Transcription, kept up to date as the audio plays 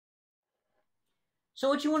So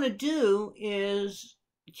what you want to do is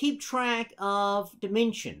keep track of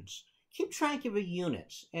dimensions. Keep track of your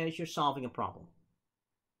units as you're solving a problem.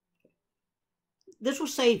 This will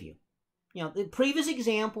save you. You know, the previous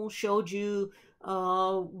example showed you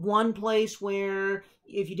one place where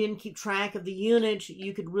if you didn't keep track of the units,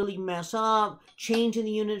 you could really mess up. Changing the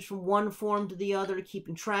units from one form to the other,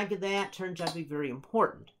 keeping track of that turns out to be very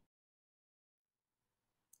important.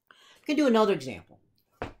 We can do another example.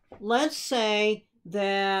 Let's say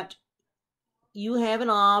that you have an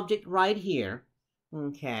object right here,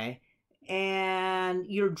 okay, and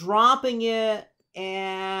you're dropping it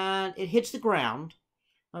and it hits the ground,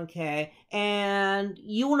 okay, and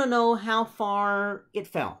you want to know how far it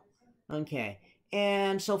fell, okay.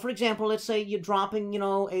 And so, for example, let's say you're dropping,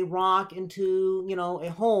 a rock into, a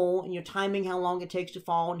hole, and you're timing how long it takes to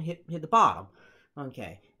fall and hit the bottom,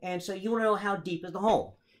 okay. And so you want to know how deep is the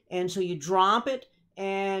hole. And so you drop it,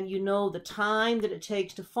 and you know the time that it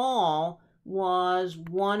takes to fall was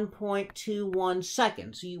 1.21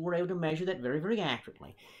 seconds. So you were able to measure that very, very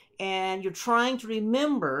accurately. And you're trying to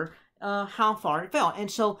remember how far it fell. And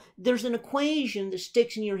so there's an equation that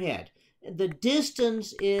sticks in your head. The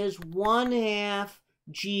distance is 1/2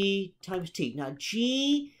 g times t. Now,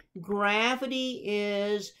 g, gravity,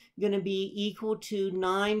 is going to be equal to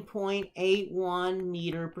 9.81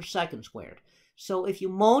 meter per second squared. So if you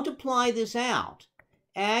multiply this out,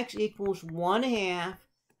 x equals 1/2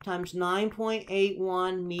 times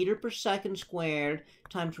 9.81 meter per second squared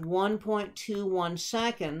times 1.21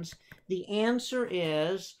 seconds. The answer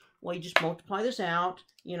is, well, you just multiply this out,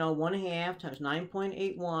 1/2 times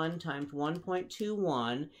 9.81 times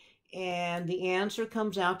 1.21, and the answer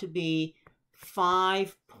comes out to be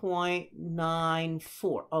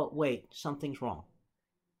 5.94. Oh, wait, something's wrong.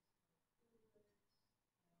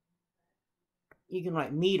 You can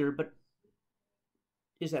write meter, but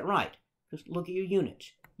is that right? Just look at your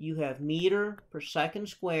units. You have meter per second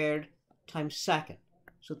squared times second.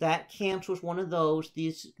 So that cancels one of those.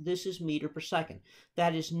 This is meter per second.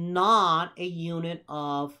 That is not a unit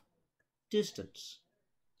of distance.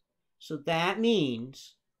 So that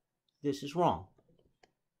means this is wrong.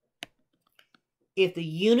 If the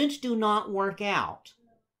units do not work out,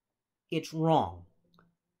 it's wrong.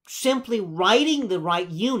 Simply writing the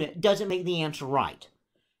right unit doesn't make the answer right.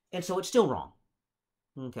 And so it's still wrong.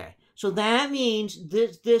 Okay, so that means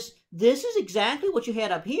this is exactly what you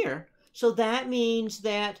had up here. So that means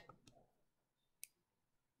that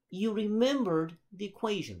you remembered the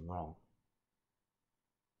equation wrong.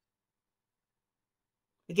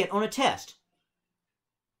 Again, on a test,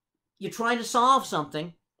 you're trying to solve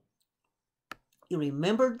something, you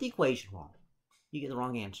remembered the equation wrong. You get the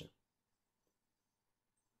wrong answer.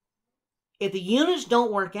 If the units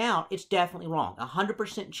don't work out, it's definitely wrong.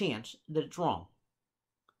 100% chance that it's wrong.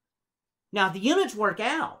 Now, if the units work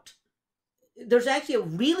out, there's actually a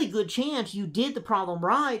really good chance you did the problem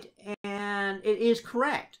right and it is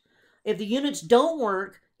correct. If the units don't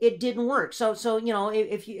work, it didn't work. So if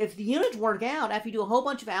the units work out, after you do a whole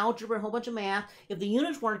bunch of algebra, a whole bunch of math, if the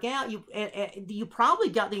units work out, you probably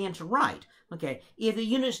got the answer right. Okay. If the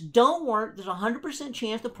units don't work, there's a 100%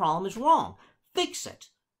 chance the problem is wrong. Fix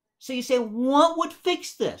it. So you say, what would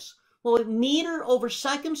fix this? Well, with meter over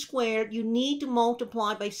second squared, you need to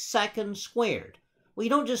multiply by second squared. Well,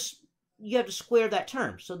 you have to square that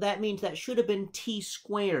term. So that means that should have been t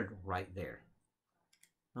squared right there.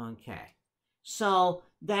 Okay. So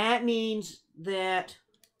that means that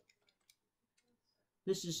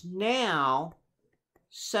this is now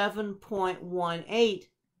 7.18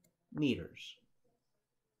 meters.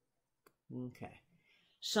 Okay.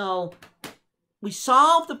 So we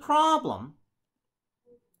solved the problem.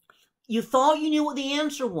 You thought you knew what the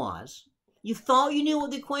answer was. You thought you knew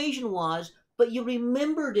what the equation was, but you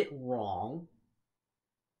remembered it wrong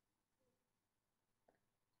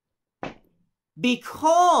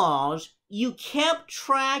because you kept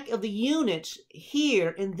track of the units here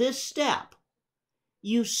in this step.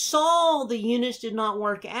 You saw the units did not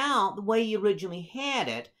work out the way you originally had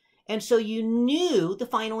it, and so you knew the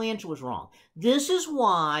final answer was wrong. This is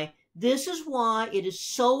why it is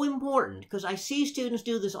so important, because I see students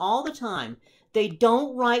do this all the time. They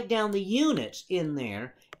don't write down the units in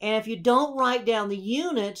there, and if you don't write down the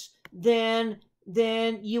units, then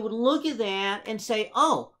you would look at that and say,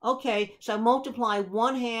 oh, okay, so I multiply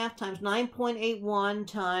 1/2 times 9.81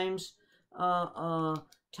 times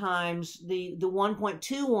the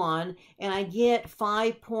 1.21, and I get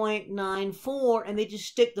 5.94, and they just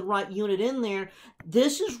stick the right unit in there.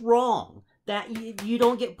 This is wrong. That you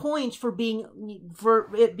don't get points for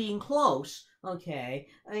it being close. Okay,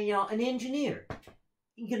 an engineer,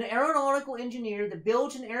 an aeronautical engineer that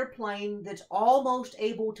builds an airplane that's almost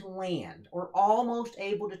able to land or almost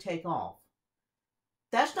able to take off.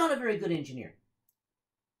 That's not a very good engineer.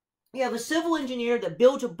 You have a civil engineer that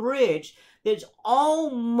builds a bridge that's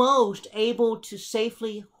almost able to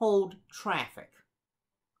safely hold traffic.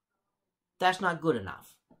 That's not good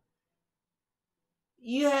enough.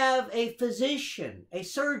 You have a physician, a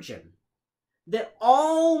surgeon, that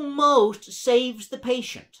almost saves the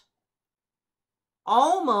patient.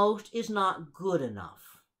 Almost is not good enough.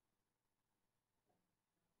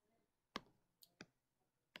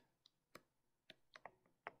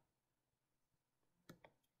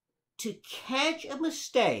 To catch a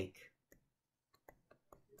mistake,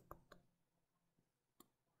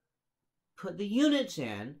 put the units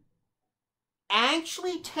in,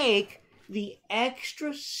 actually take the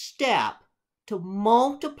extra step to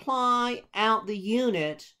multiply out the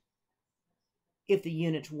unit. If the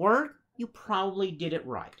units work, you probably did it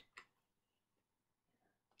right.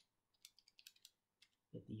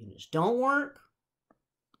 If the units don't work,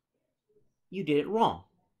 you did it wrong.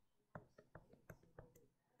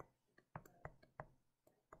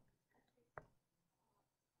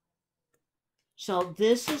 So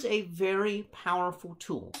this is a very powerful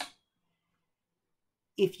tool.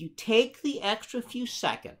 If you take the extra few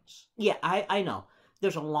seconds, yeah, I know.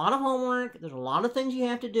 There's a lot of homework. There's a lot of things you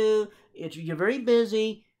have to do. You're very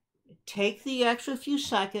busy. Take the extra few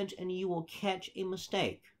seconds and you will catch a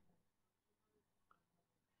mistake.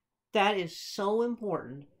 That is so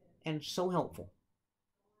important and so helpful.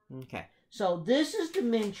 Okay, so this is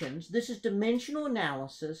dimensions. This is dimensional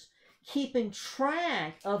analysis. Keeping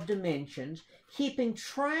track of dimensions, keeping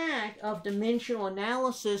track of dimensional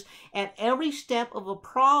analysis at every step of a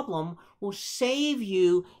problem will save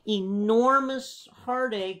you enormous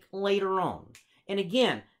heartache later on. And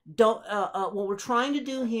again, what we're trying to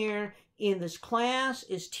do here in this class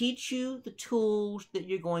is teach you the tools that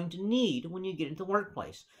you're going to need when you get into the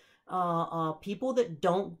workplace. People that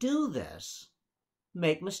don't do this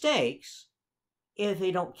make mistakes. If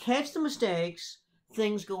they don't catch the mistakes,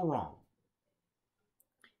 things go wrong.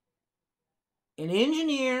 An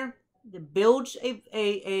engineer that builds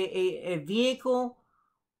a vehicle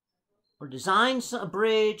or designs a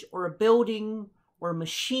bridge or a building or a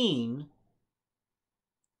machine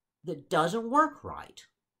that doesn't work right,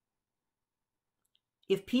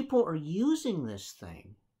 if people are using this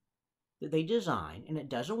thing that they design and it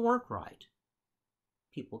doesn't work right,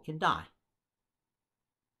 people can die.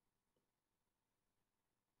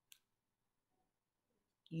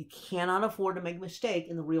 You cannot afford to make a mistake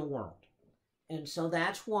in the real world. And so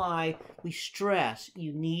that's why we stress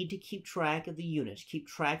you need to keep track of the units, keep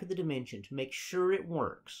track of the dimensions, make sure it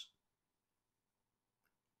works.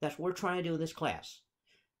 That's what we're trying to do in this class.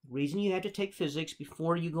 The reason you have to take physics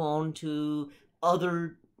before you go on to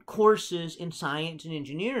other courses in science and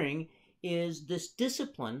engineering is this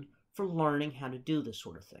discipline for learning how to do this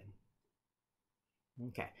sort of thing.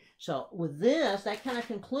 Okay, so with this, that kind of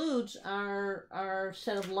concludes our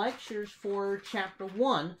set of lectures for Chapter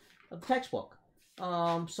 1 of the textbook.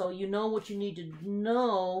 So you know what you need to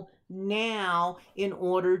know now in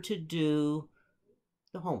order to do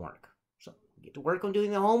the homework. So get to work on doing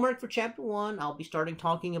the homework for Chapter 1. I'll be starting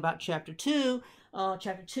talking about Chapter 2.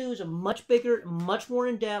 Chapter 2 is a much bigger, much more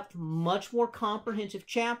in-depth, much more comprehensive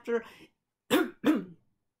chapter.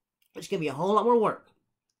 It's going to be a whole lot more work.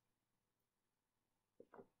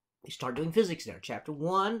 You start doing physics there. Chapter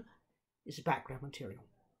 1 is the background material.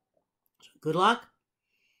 So good luck.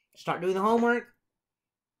 Start doing the homework.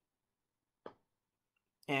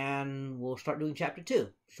 And we'll start doing Chapter 2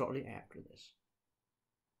 shortly after this.